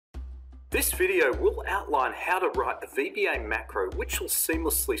This video will outline how to write a VBA macro which will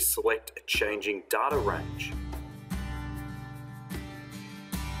seamlessly select a changing data range.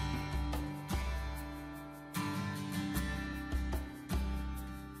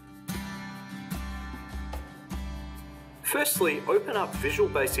 Firstly, open up Visual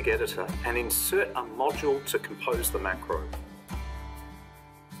Basic Editor and insert a module to compose the macro.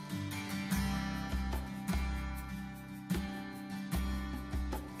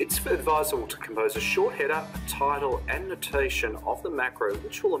 It's advisable to compose a short header, a title and notation of the macro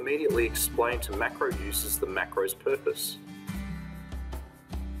which will immediately explain to macro users the macro's purpose.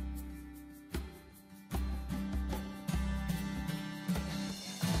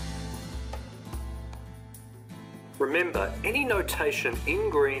 Remember, any notation in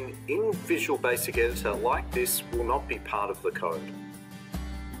green in Visual Basic Editor like this will not be part of the code.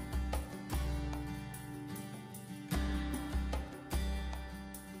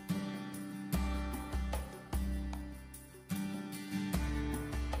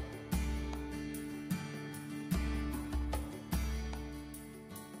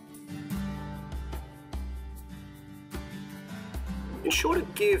 Ensure to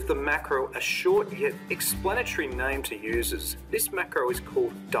give the macro a short yet explanatory name to users. This macro is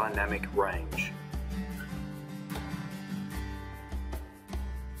called Dynamic Range.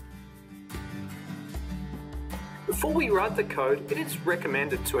 Before we write the code, it is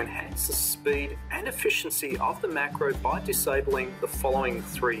recommended to enhance the speed and efficiency of the macro by disabling the following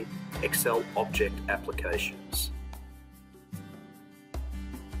 3 Excel object applications.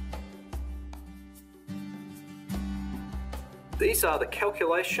 These are the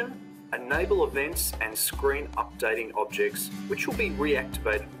calculation, enable events and screen updating objects which will be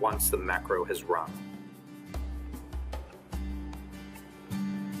reactivated once the macro has run.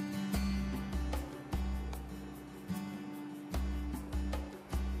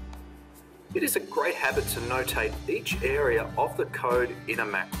 It is a great habit to notate each area of the code in a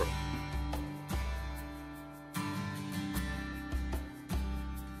macro.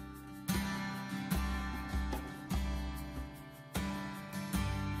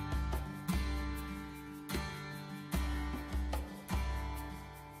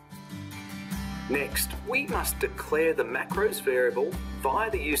 Next, we must declare the macros variable via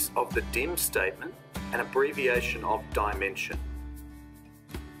the use of the dim statement, an abbreviation of dimension.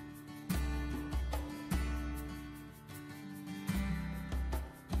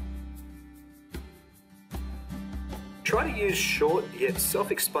 Try to use short yet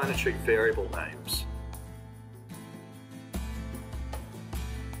self-explanatory variable names.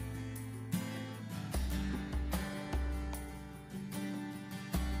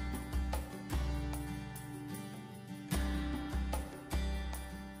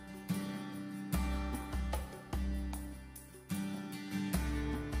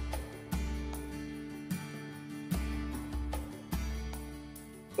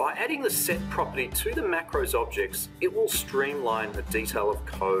 By adding the set property to the macros objects, it will streamline the detail of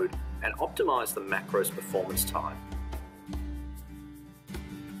code and optimize the macros performance time.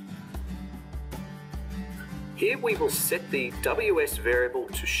 Here we will set the WS variable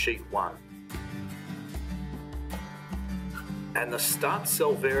to sheet 1 and the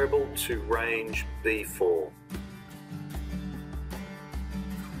startCell variable to range B4.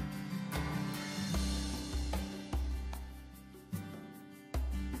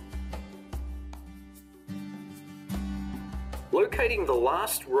 Locating the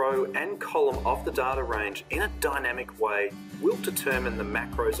last row and column of the data range in a dynamic way will determine the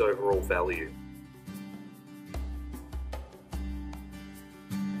macro's overall value.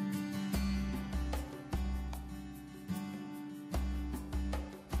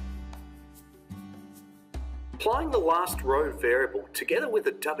 Applying the last row variable together with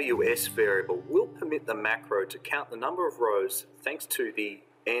the WS variable will permit the macro to count the number of rows thanks to the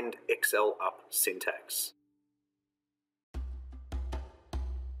end Excel up syntax.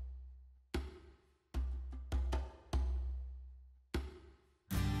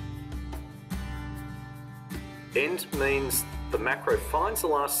 End means the macro finds the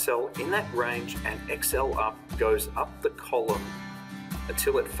last cell in that range and Excel up goes up the column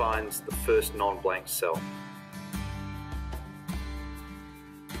until it finds the first non-blank cell.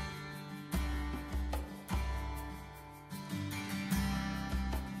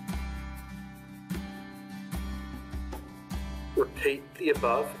 Repeat the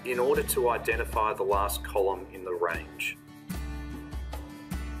above in order to identify the last column in the range.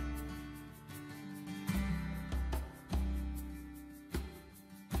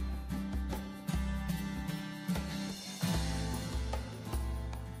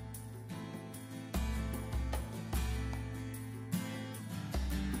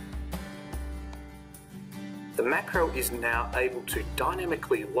 The macro is now able to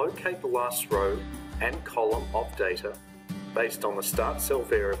dynamically locate the last row and column of data based on the startCell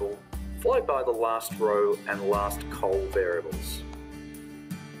variable, followed by the lastRow and lastCol variables.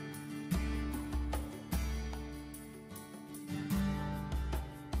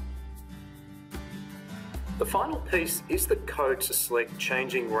 The final piece is the code to select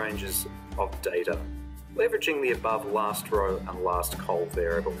changing ranges of data, leveraging the above lastRow and lastCol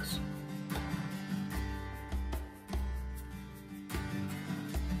variables.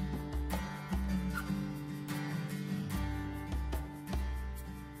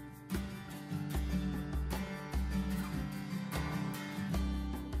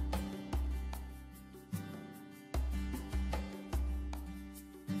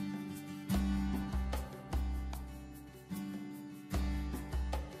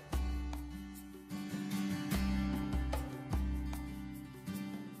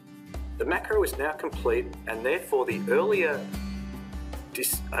 The macro is now complete, and therefore the earlier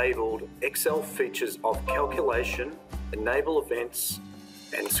disabled Excel features of calculation, enable events,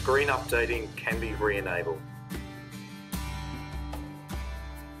 and screen updating can be re-enabled.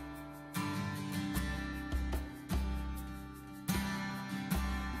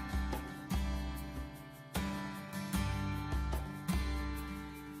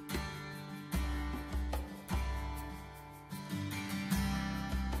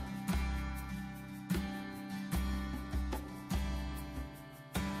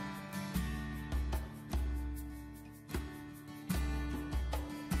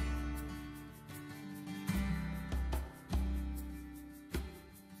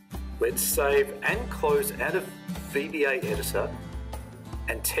 Let's save and close out of VBA editor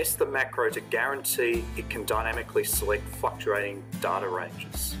and test the macro to guarantee it can dynamically select fluctuating data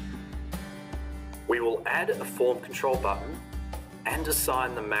ranges. We will add a form control button and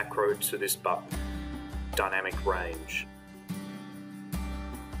assign the macro to this button, dynamic range.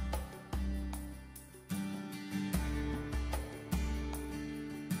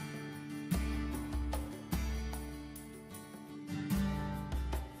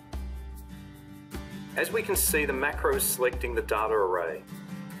 As we can see, the macro is selecting the data array.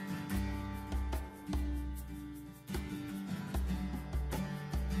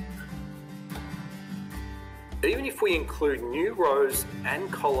 Even if we include new rows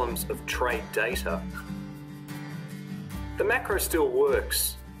and columns of trade data, the macro still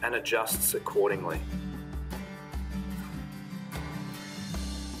works and adjusts accordingly.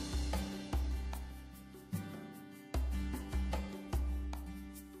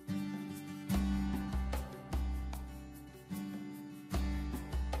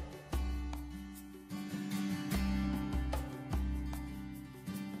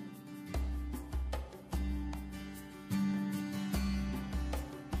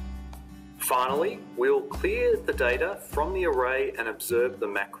 Finally, we'll clear the data from the array and observe the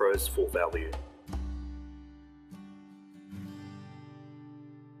macros for value.